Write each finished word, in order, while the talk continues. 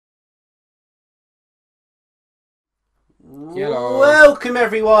Hello. Welcome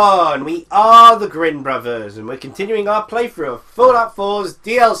everyone, we are the Grin Brothers and we're continuing our playthrough of Fallout 4's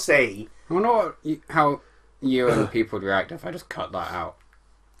DLC. I wonder how you and people would react if I just cut that out.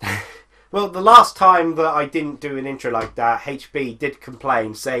 Well, the last time that I didn't do an intro like that, HB did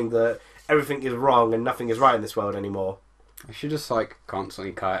complain, saying that everything is wrong and nothing is right in this world anymore. I should just like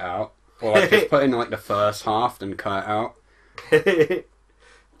constantly cut it out. Or like just put in like the first half and cut it out.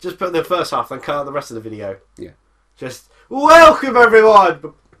 Just put in the first half, then cut out the rest of the video. Yeah. Just, welcome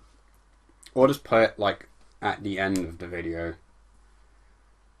everyone! Or just put it like at the end of the video.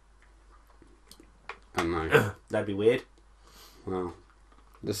 I don't know. That'd be weird. Well,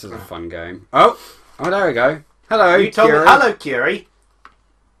 this is a fun game. Oh, there we go. Hello, You told me, Kiri. hello Kiri.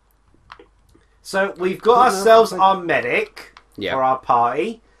 So we've got ourselves our medic for our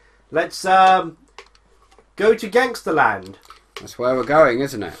party. Let's go to Gangsterland. That's where we're going,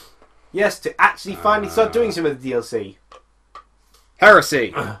 isn't it? Yes, to actually finally start doing some of the DLC.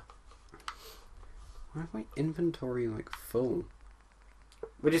 Heresy! Why is my inventory like full?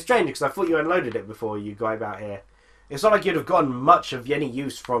 Which is strange because I thought you unloaded it before you got about here. It's not like you'd have gotten much of any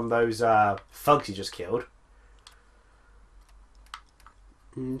use from those thugs you just killed.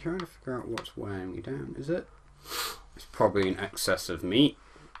 I'm trying to figure out what's weighing me down. Is it? It's probably an excess of meat.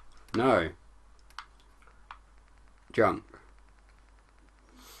 No. Junk.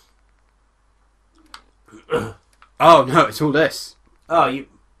 Oh no, it's all this. Oh, you...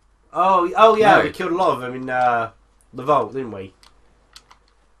 Oh yeah, No. we killed a lot of them in the vault, didn't we?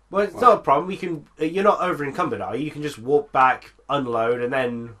 Well, it's not a problem. We can... You're not over encumbered, are you? You can just walk back, unload, and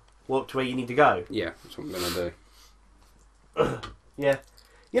then walk to where you need to go. Yeah, that's what I'm gonna do. Yeah.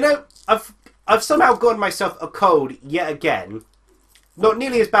 You know, I've somehow gotten myself a cold yet again. Not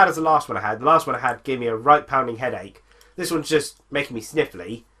nearly as bad as the last one I had. The last one I had gave me a right pounding headache. This one's just making me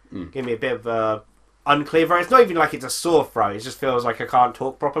sniffly. Gave me a bit of a unclear throat. It's not even like it's a sore throat. It just feels like I can't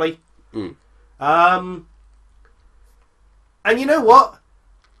talk properly. And you know what?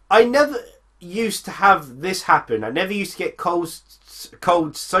 I never used to have this happen. I never used to get colds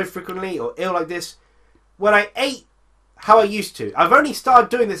so frequently or ill like this when I ate how I used to. I've only started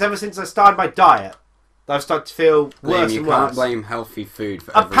doing this ever since I started my diet. I've started to feel worse and worse. You can't blame healthy food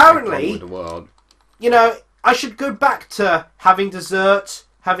for Apparently, everything wrong with the world. You know, I should go back to having dessert,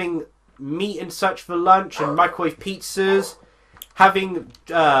 having meat and such for lunch, and microwave pizzas, having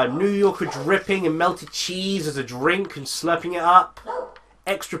New Yorker dripping and melted cheese as a drink and slurping it up,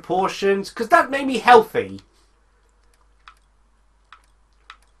 extra portions, because that made me healthy.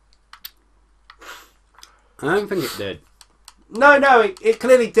 I don't think it did. No, it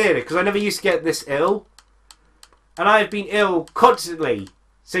clearly did, because I never used to get this ill. And I have been ill constantly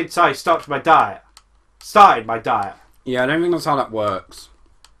since I started my diet. Yeah, I don't think that's how that works.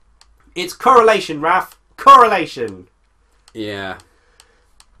 It's correlation, Raph. Correlation. Yeah.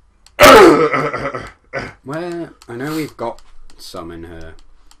 Well, I know we've got some in here.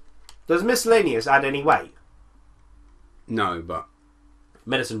 Does miscellaneous add any weight? No, but...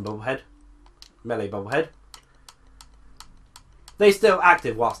 Medicine bubblehead. Melee bubblehead. They're still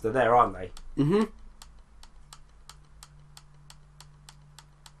active whilst they're there, aren't they? Mm-hmm.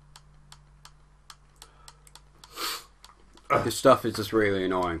 This stuff is just really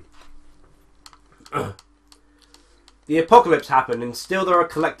annoying. The apocalypse happened and still there are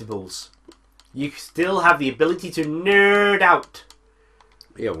collectibles. You still have the ability to nerd out.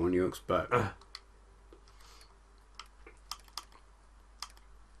 Yeah, what do you expect?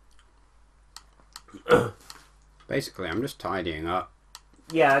 Basically, I'm just tidying up.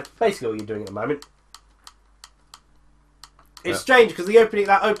 Yeah, that's basically what you're doing at the moment. It's strange because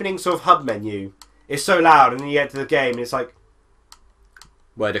that opening sort of hub menu is so loud, and then you get to the game and it's like...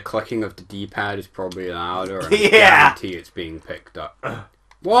 Where the clicking of the D-pad is probably louder, and Yeah. I guarantee it's being picked up.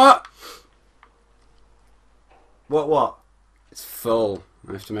 What? What? It's full.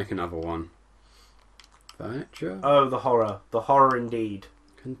 I have to make another one. Furniture? Oh, the horror. The horror indeed.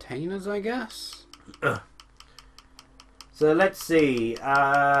 Containers, I guess? So let's see.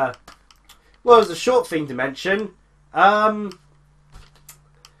 Well, there's a short thing to mention.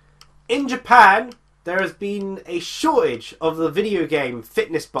 In Japan, there has been a shortage of the video game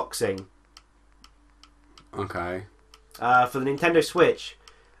fitness boxing. Okay. For the Nintendo Switch.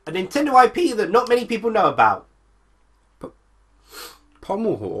 A Nintendo IP that not many people know about.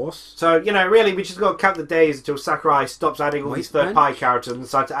 Pommel Horse? So, you know, really, we just got to count the days until Sakurai stops adding all these third-party characters and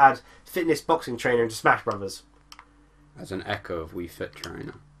decides to add fitness boxing trainer into Smash Brothers. As an echo of Wii Fit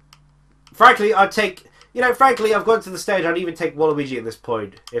Trainer. Frankly, I'd take... You know, frankly, I've gone to the stage I'd even take Waluigi at this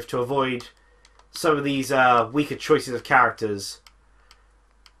point, if to avoid some of these weaker choices of characters.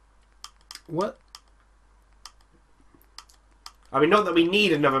 What? I mean, not that we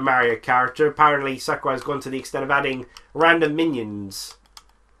need another Mario character. Apparently, Sakurai's gone to the extent of adding random minions.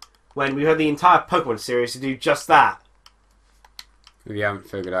 When we had the entire Pokemon series to do just that. If you haven't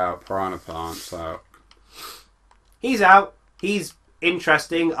figured out Piranha Plant's out. He's out. He's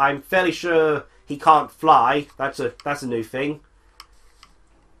interesting. I'm fairly sure he can't fly. That's a new thing.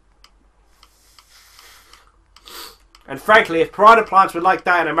 And frankly, if Piranha Plants were like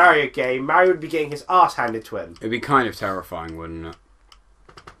that in a Mario game, Mario would be getting his ass handed to him. It'd be kind of terrifying, wouldn't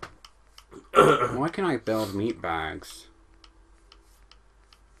it? Why can I build meat bags?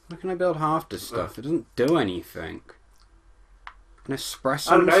 Why can I build half this stuff? It doesn't do anything. An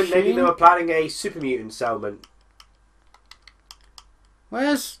espresso I don't know, machine? maybe they were planning a Super Mutant settlement.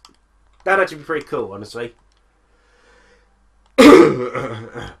 Where's... That'd actually be pretty cool, honestly.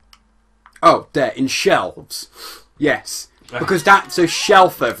 Oh, there, in shelves. Yes. Because that's a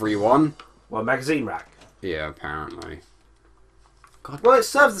shelf, everyone. Well, magazine rack. Yeah, apparently. God. Well, it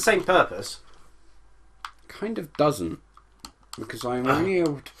serves the same purpose. Kind of doesn't. Because I'm only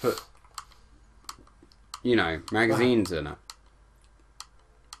able to put, you know, magazines in it.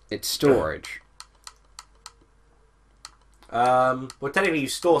 It's storage. Well, technically you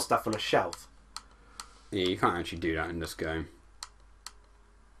store stuff on a shelf. Yeah, you can't actually do that in this game.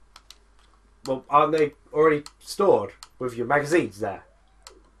 Well, aren't they already stored with your magazines there?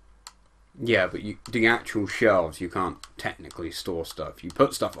 Yeah, but the actual shelves, you can't technically store stuff. You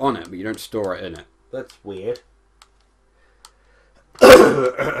put stuff on it, but you don't store it in it. That's weird.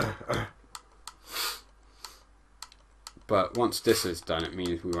 But once this is done, it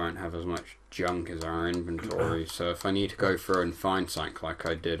means we won't have as much junk as our inventory. So if I need to go through and find something like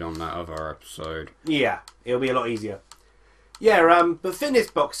I did on that other episode... Yeah, it'll be a lot easier. Yeah, but fitness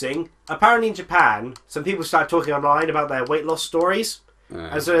boxing, apparently in Japan, some people started talking online about their weight loss stories.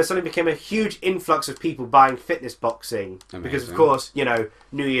 And so there suddenly became a huge influx of people buying fitness boxing. Amazing. Because, of course, you know,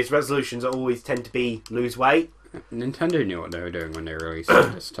 New Year's resolutions always tend to be lose weight. Nintendo knew what they were doing when they released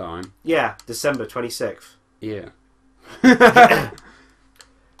it this time. Yeah, December 26th. Yeah.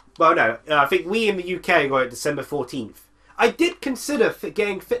 Well, no, I think we in the UK got it December 14th. I did consider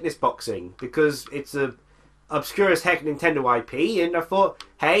getting fitness boxing because it's a obscure as heck Nintendo IP, and I thought,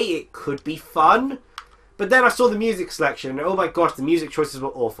 hey, it could be fun. But then I saw the music selection, and oh my gosh, the music choices were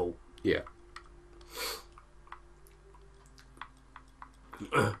awful. Yeah.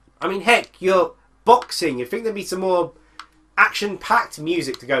 I mean, heck, you're boxing. You'd think there'd be some more action-packed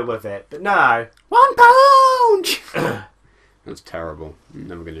music to go with it, but no. 1 punch! That's terrible. I'm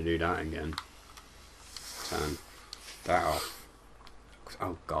never going to do that again. Turn that off.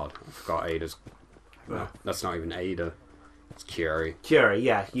 Oh god, I forgot Ada's... No, that's not even Ada. It's Curie. Curie,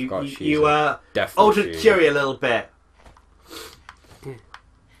 yeah. You Death altered machine. Curie a little bit.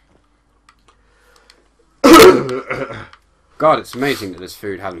 God, it's amazing that this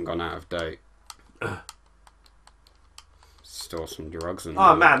food hasn't gone out of date. Store some drugs in Oh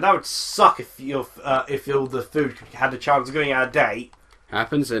there. man, that would suck if the food had a chance of going out of date.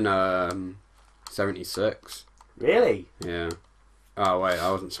 Happens in 76. Really? Yeah. Oh wait, I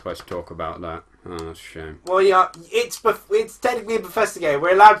wasn't supposed to talk about that. Oh, that's a shame. Well, yeah, it's technically a Bethesda game.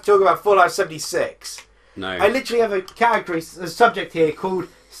 We're allowed to talk about Fallout 76. No. I literally have a category, a subject here called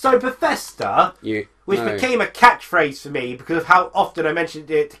So Bethesda, which became a catchphrase for me because of how often I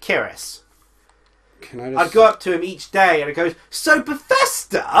mentioned it to Kiris. Can I just... I'd go up to him each day and it goes, So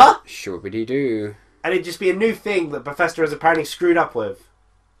Bethesda? Shoo-biddy-doo. And it'd just be a new thing that Bethesda has apparently screwed up with.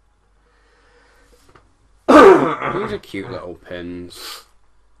 These are cute little pins.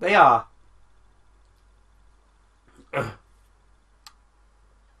 They are. I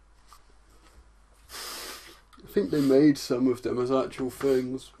think they made some of them as actual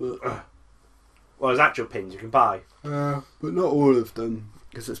things, but... Well, as actual pins you can buy. but not all of them.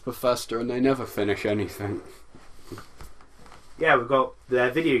 Because it's Bethesda and they never finish anything. Yeah, we've got their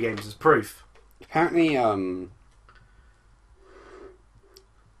video games as proof. Apparently, Anthem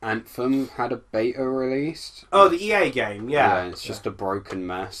had a beta released. Oh, the EA game, yeah. Yeah, it's just a broken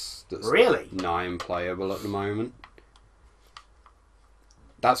mess that's Really? nigh unplayable at the moment.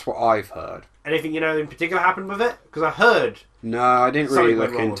 That's what I've heard. Anything you know in particular happened with it? Because I heard. No, I didn't really Something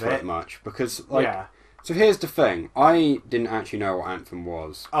went look wrong into with it it. much because, like, Yeah. so here's the thing: I didn't actually know what Anthem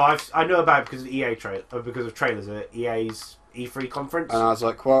was, Oh, I know about it because of EA because of trailers at EA's E3 conference. and I was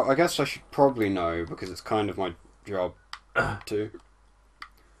like, well, I guess I should probably know because it's kind of my job to.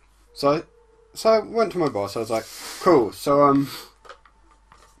 So I went to my boss. I was like, cool. So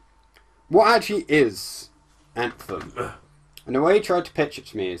what actually is Anthem? And the way he tried to pitch it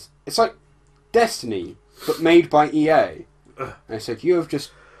to me is, it's like Destiny, but made by EA. And I said, you have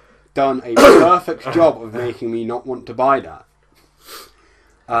just done a perfect job of making me not want to buy that.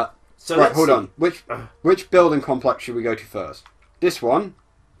 So right, hold on. Which building complex should we go to first? This one,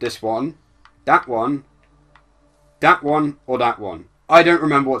 that one, or that one? I don't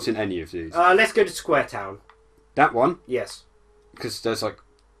remember what's in any of these. Let's go to Square Town. That one? Yes. Because there's like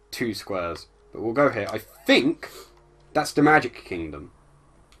 2 squares. But we'll go here. I think that's the Magic Kingdom.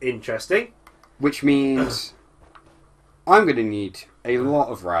 Interesting. Which means I'm going to need a lot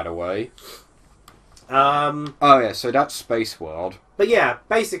of Radaway. Oh yeah, so that's Space World. But yeah,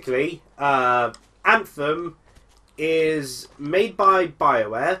 basically, Anthem is made by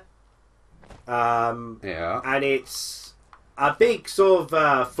BioWare. Yeah. And it's a big sort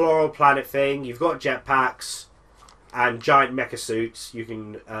of floral planet thing. You've got jetpacks and giant mecha suits you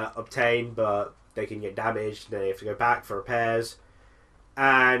can obtain, but they can get damaged. Then you have to go back for repairs.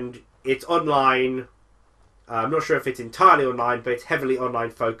 And it's online. I'm not sure if it's entirely online, but it's heavily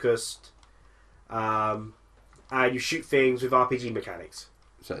online focused. And you shoot things with RPG mechanics.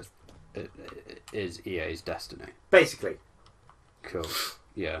 So it is EA's Destiny. Basically. Cool.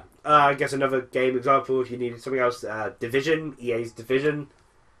 Yeah. I guess another game example, if you needed something else, Division, EA's Division.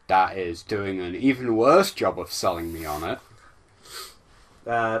 That is doing an even worse job of selling me on it.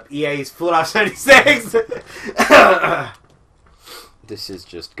 EA's Fallout 76. This is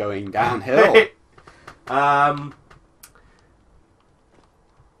just going downhill.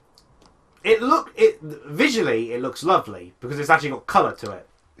 Visually it looks lovely because it's actually got colour to it.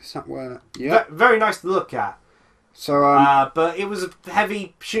 Is that where? Yeah. Very nice to look at. So but it was a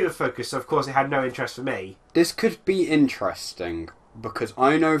heavy shooter focus, so of course it had no interest for me. This could be interesting because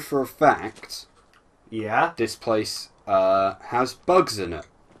I know for a fact. Yeah. This place has bugs in it.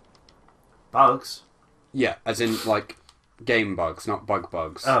 Bugs? Yeah, as in like game bugs, not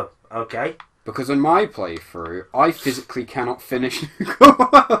bugs. Oh, okay. Because in my playthrough, I physically cannot finish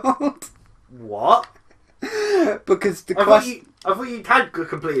World. What? Because the I thought you had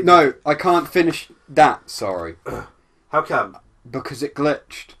completed. No, I can't finish that. Sorry. How come? Because it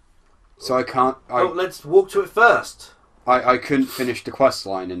glitched. So I can't. Let's walk to it first. I couldn't finish the quest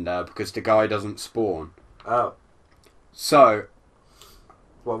line in there because the guy doesn't spawn. Oh. So.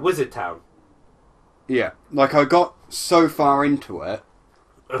 What, Wizard Town? Yeah, like I got so far into it,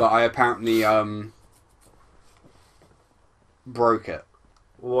 but I apparently broke it.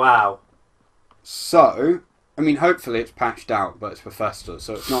 Wow. So, I mean, hopefully it's patched out, but it's Bethesda,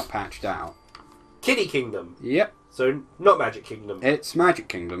 so it's not patched out. Kiddie Kingdom. Yep. So not Magic Kingdom. It's Magic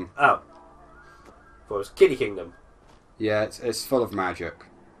Kingdom. Oh. Well, it's Kiddie Kingdom. Yeah, it's full of magic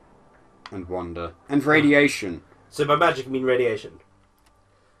and wonder and radiation. So by magic you mean radiation.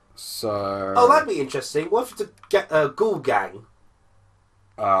 So. Oh, that'd be interesting. What if it's a ghoul gang?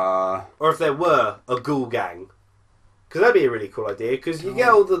 Or if there were a ghoul gang. Because that'd be a really cool idea. Because you get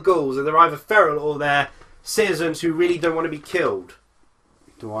all the ghouls and they're either feral or they're citizens who really don't want to be killed.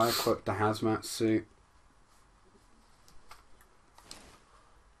 Do I equip the hazmat suit?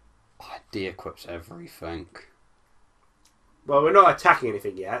 Oh, it de-equips everything. Well, we're not attacking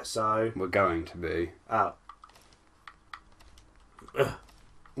anything yet, so. We're going to be. Oh.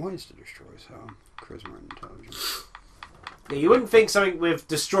 What is the destroyer's helm? Charisma and intelligence. Yeah, you wouldn't think something with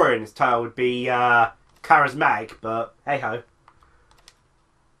destroyer in its tail would be charismatic, but hey ho.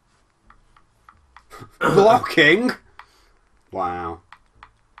 Blocking? Wow.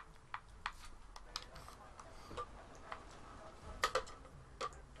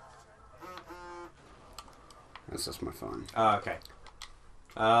 That's just my phone. Oh, okay.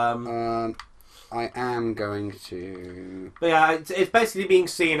 I am going to... But yeah, it's basically being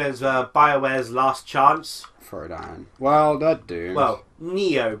seen as BioWare's last chance. Throw it down. Well, that do. Well,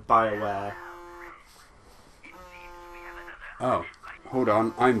 Neo BioWare. Oh, hold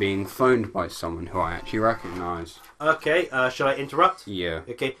on. I'm being phoned by someone who I actually recognise. Okay, shall I interrupt? Yeah.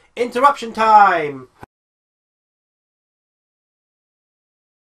 Okay, interruption time!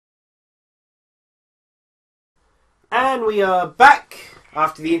 And we are back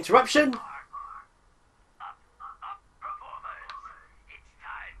after the interruption.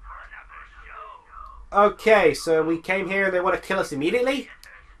 Okay, so we came here and they want to kill us immediately?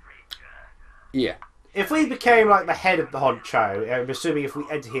 Yeah. If we became like the head of the honcho, I'm assuming if we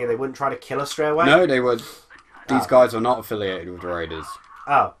enter here they wouldn't try to kill us straight away? No, they would. These guys are not affiliated with the Raiders.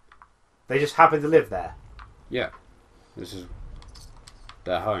 Oh. They just happen to live there? Yeah. This is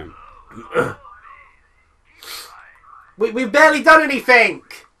their home. We've barely done anything!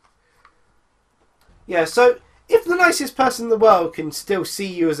 Yeah, so if the nicest person in the world can still see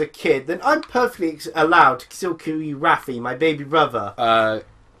you as a kid, then I'm perfectly allowed to still call you Rafi, my baby brother.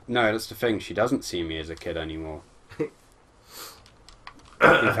 No, that's the thing. She doesn't see me as a kid anymore. In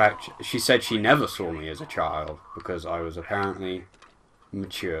fact, she said she never saw me as a child because I was apparently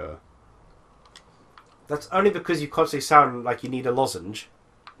Mature. That's only because you constantly sound like you need a lozenge.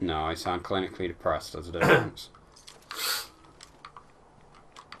 No, I sound clinically depressed as a difference.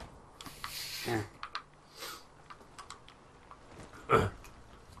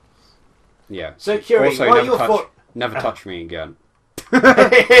 Yeah. So, Curie, also, what are your thoughts? never touch me again.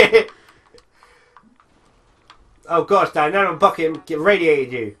 Oh gosh, Dan, now I'm bucket get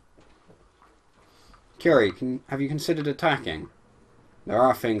radiated you. Curie, have you considered attacking? There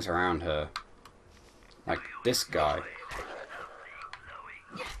are things around her. Like this guy.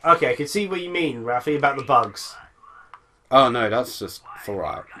 Okay, I can see what you mean, Rafi, about the bugs. Oh no, that's just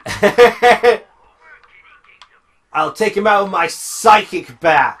Fallout. I'll take him out with my psychic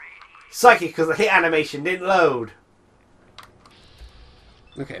bat. Psychic because the hit animation didn't load.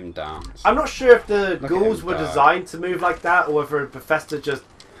 Look at him dance. I'm not sure if the Look ghouls at him were die. designed to move like that, or whether Bethesda just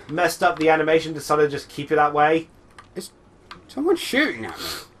messed up the animation, decided to just keep it that way. Someone's shooting at me.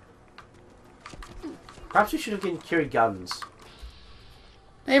 Perhaps we should have given Curie guns.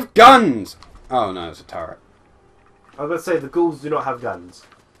 They have guns! Oh no, it's a turret. I was going to say, the ghouls do not have guns.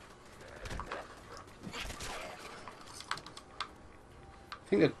 I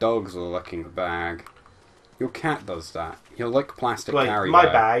think the dogs are licking the bag. Your cat does that. He'll lick plastic Like, carry my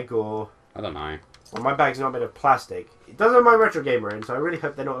bag, or... I don't know. Well, my bag's not made of plastic. It does have my retro gamer in, so I really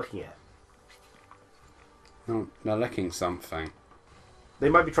hope they're not looking at it. Oh, they're licking something. They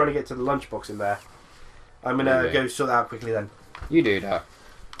might be trying to get to the lunchbox in there. I'm going to go sort that out quickly then. You do that.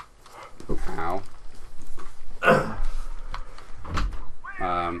 Ow.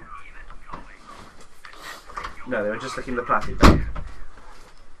 No, they were just licking the plastic bag.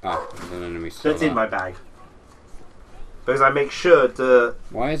 Oh, there's an enemy still That's in there. my bag. Because I make sure the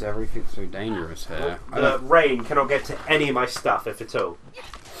Why is everything so dangerous here? rain cannot get to any of my stuff, if at all.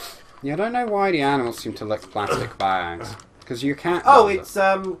 Yeah, I don't know why the animals seem to lick plastic bags. Because your cat Oh, does it's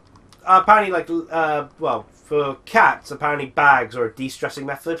apparently like well, for cats, apparently bags are a de-stressing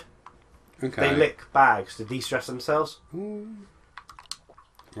method. it. Okay. They lick bags to de-stress themselves. Ooh.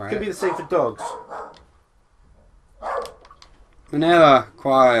 Right. Could be the same for dogs. Manila,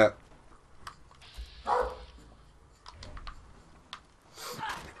 quiet.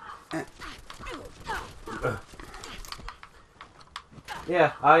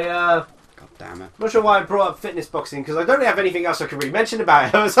 Yeah, God damn it. I'm not sure why I brought up fitness boxing, because I don't have anything else I can really mention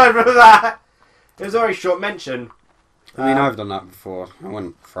about it aside from that. It was a very short mention. I mean, I've done that before. I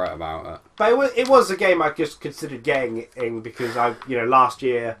wouldn't fret about it. But it was a game I just considered getting in because last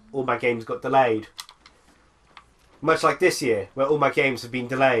year all my games got delayed. Much like this year, where all my games have been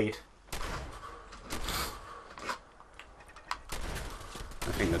delayed.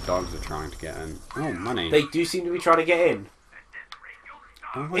 I think the dogs are trying to get in. Oh, money. They do seem to be trying to get in.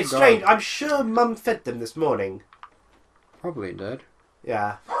 Oh my It's God. strange. I'm sure Mum fed them this morning. Probably did.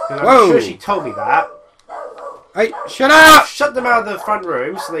 Yeah. 'Cause I'm Whoa! sure she told me that. Hey, shut up! Shut them out of the front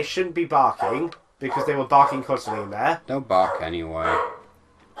room so they shouldn't be barking. Because they were barking constantly in there. They'll bark anyway.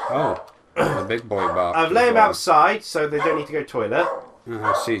 Oh, the big boy bark. I've let them outside so they don't need to go toilet.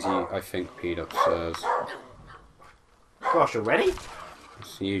 Susie, I think, peed upstairs. Gosh, already?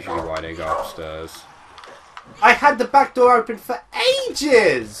 That's usually why they go upstairs. I had the back door open for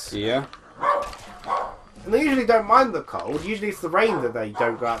ages! Yeah? And they usually don't mind the cold. Usually it's the rain that they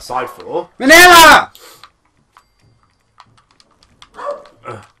don't go outside for. Manila!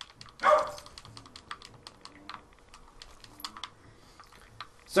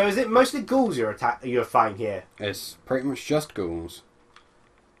 So is it mostly ghouls you're fighting here? It's pretty much just ghouls.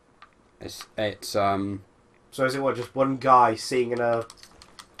 It's So is it just one guy sitting in a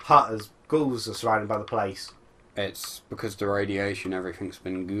hut as ghouls are surrounded by the place? It's because the radiation, everything's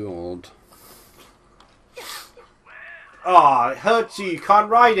been ghouled. Oh, it hurts you. You can't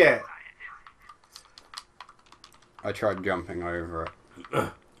ride it. I tried jumping over it.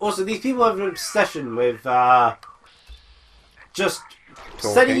 Also, these people have an obsession with just Talking.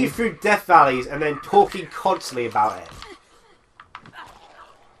 sending you through death valleys and then talking constantly about it.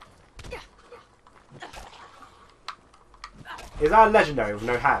 Is that a legendary with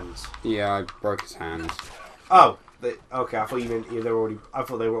no hands? Yeah, I broke his hands. Oh, okay. I thought you meant they were already. I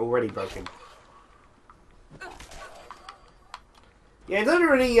thought they were already broken. Yeah, it doesn't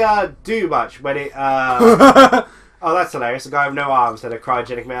really do much when it. Oh, that's hilarious. A guy with no arms had a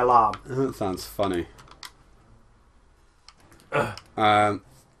cryogenic male arm. That sounds funny.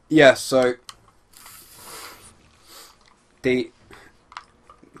 Yeah, so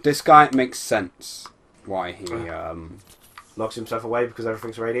this guy, it makes sense why he Locks himself away because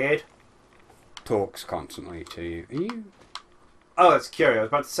everything's radiated. talks constantly to you. Are you? Oh, that's curious. I was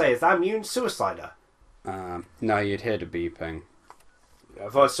about to say, is that a mutant suicider? No, you'd hear the beeping.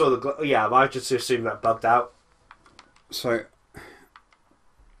 If I saw the... Yeah, I just assumed that bugged out. So...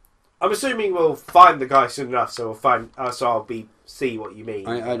 I'm assuming we'll find the guy soon enough, so we'll find... so I'll see what you mean.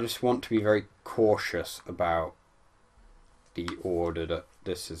 I just want to be very cautious about the order that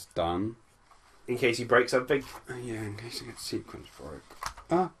this is done. In case you break something? Yeah, in case I get sequence broke.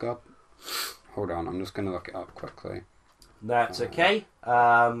 Oh, God. Hold on, I'm just going to look it up quickly. That's okay.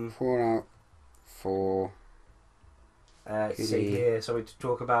 Fallout 4... Let's see here, something to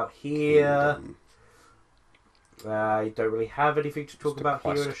talk about here. I don't really have anything to talk about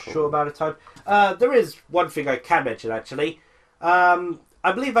here in a short amount of time. There is one thing I can mention, actually.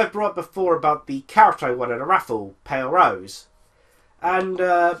 I believe I brought before about the character I won at a raffle, Pale Rose. And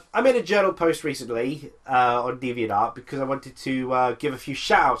I made a journal post recently on DeviantArt because I wanted to give a few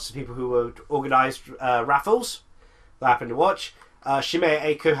shout-outs to people who had organised raffles that I happened to watch.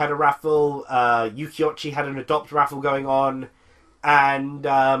 Shimei Eiko had a raffle, Yukiochi had an Adopt raffle going on, and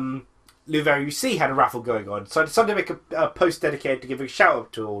Louver UC had a raffle going on. So I decided to make a post dedicated to giving a shout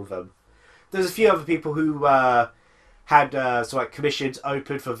out to all of them. There's a few other people who had sort of like commissions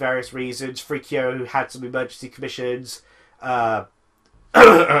open for various reasons. Freakio, who had some emergency commissions. Age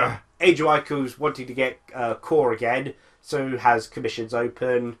Aiko's wanting to get core again, so has commissions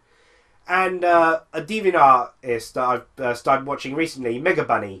open. And a DeviantArtist that I've started watching recently, Mega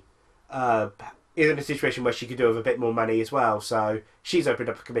Bunny, is in a situation where she could do with a bit more money as well, so she's opened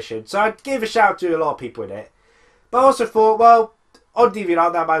up a commission. So I gave a shout out to a lot of people in it. But I also thought, well, on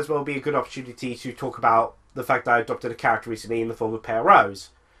DeviantArt that might as well be a good opportunity to talk about the fact that I adopted a character recently in the form of Pale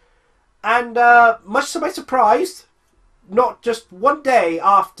Rose. And much to my surprise, not just one day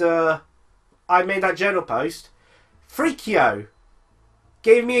after I made that journal post, Freakio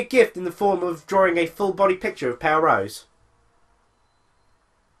gave me a gift in the form of drawing a full body picture of Pale Rose.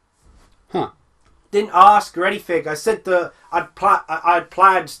 Huh. Didn't ask or anything. I said that I'd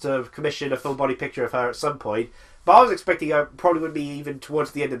planned to commission a full body picture of her at some point, but I was expecting it probably would be even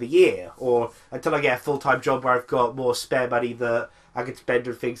towards the end of the year, or until I get a full-time job where I've got more spare money that I can spend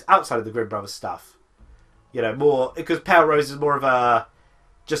on things outside of the Grin Brothers stuff. You know, more, because Pale Rose is more of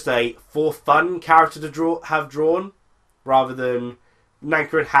just a for fun character to have drawn, rather than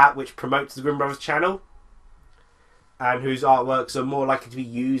Nanka and Hat, which promotes the Grin Brothers channel, and whose artworks are more likely to be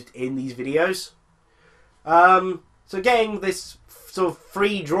used in these videos. So getting this sort of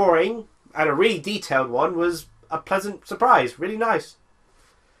free drawing, and a really detailed one, was a pleasant surprise. Really nice.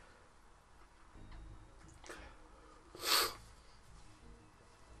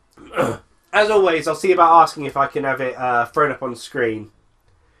 As always, I'll see about asking if I can have it thrown up on screen.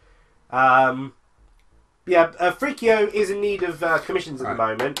 Yeah, Freakio is in need of commissions at the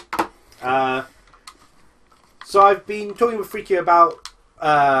moment. So I've been talking with Freakio about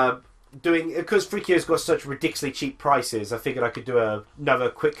doing... Because Freakio's got such ridiculously cheap prices, I figured I could do another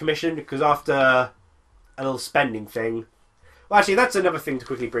quick commission, because after a little spending thing... Well, actually, that's another thing to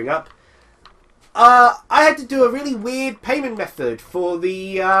quickly bring up. I had to do a really weird payment method for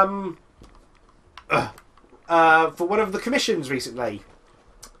the... for one of the commissions recently.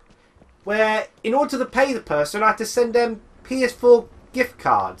 Where, in order to pay the person, I had to send them PS4 gift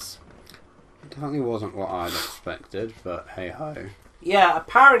cards. It definitely wasn't what I'd expected, but hey-ho. Yeah,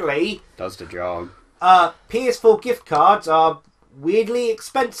 apparently... Does the job. PS4 gift cards are weirdly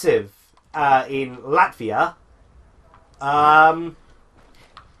expensive in Latvia.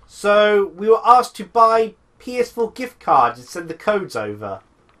 So we were asked to buy PS4 gift cards and send the codes over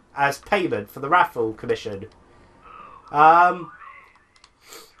as payment for the raffle commission.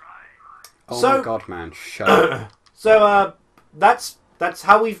 Oh my god, man, shut up. So that's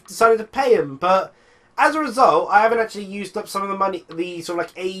how we've decided to pay him. But as a result, I haven't actually used up some of the money, the sort of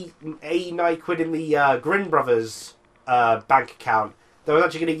like £9 in the Grin Brothers bank account that I was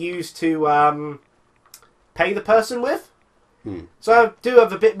actually going to use to pay the person with. So I do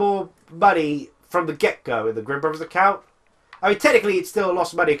have a bit more money from the get-go in the Grin Brothers account. I mean, technically it's still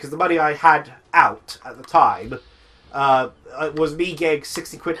lost money because the money I had out at the time was me getting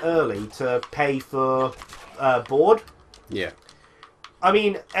 £60 early to pay for board. Yeah. I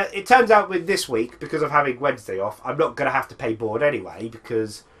mean, it turns out with this week, because of having Wednesday off, I'm not going to have to pay board anyway,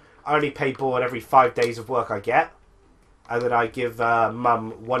 because I only pay board every 5 days of work I get. And then I give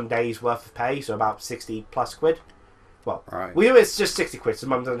Mum 1 day's worth of pay, so about 60 plus quid. Well, right. It's just 60 quid, so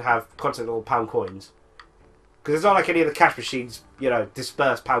Mum doesn't have constant little pound coins. Because it's not like any of the cash machines, you know,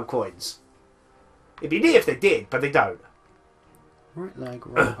 disperse pound coins. It'd be neat if they did, but they don't. Right leg,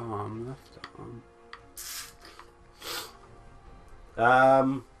 right arm, left arm. I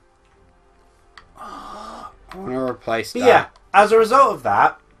want to replace that. But yeah, as a result of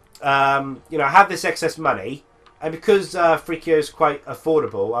that, you know, I have this excess money, And because Freakio is quite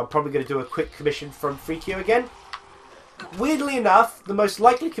affordable, I'm probably going to do a quick commission from Freakio again. Weirdly enough, the most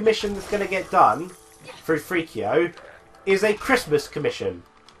likely commission that's going to get done through Freakio is a Christmas commission.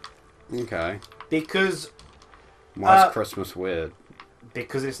 Okay. Because... Why is Christmas weird?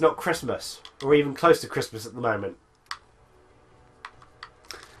 Because it's not Christmas. Or even close to Christmas at the moment.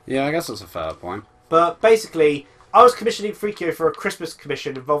 Yeah, I guess that's a fair point. But basically, I was commissioning Freakio for a Christmas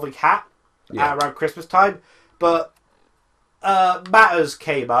commission involving Hat at around Christmas time. But matters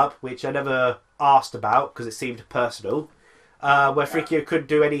came up, which I never asked about because it seemed personal, where Freakio couldn't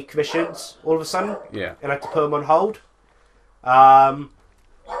do any commissions all of a sudden. Yeah. And I had to put them on hold. But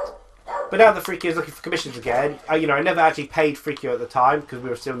now that Freakio is looking for commissions again, I never actually paid Freakio at the time because we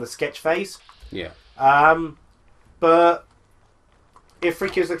were still in the sketch phase. Yeah. But if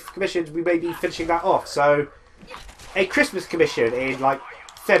Freakio is looking for commissions, we may be finishing that off. So, a Christmas commission in like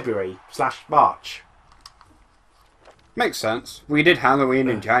February/March. Makes sense. We did Halloween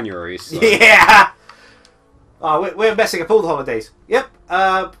in January, so... Yeah! Oh, we're messing up all the holidays. Yep.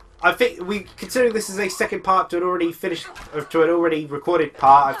 I think considering this is a second part to an already finished, to an already recorded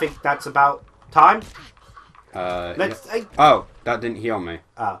part, I think that's about time. Oh, that didn't heal me.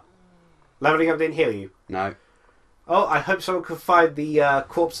 Leveling up didn't heal you. No. Oh, I hope someone can find the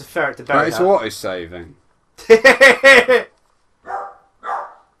corpse of ferret to bury. It's auto-saving.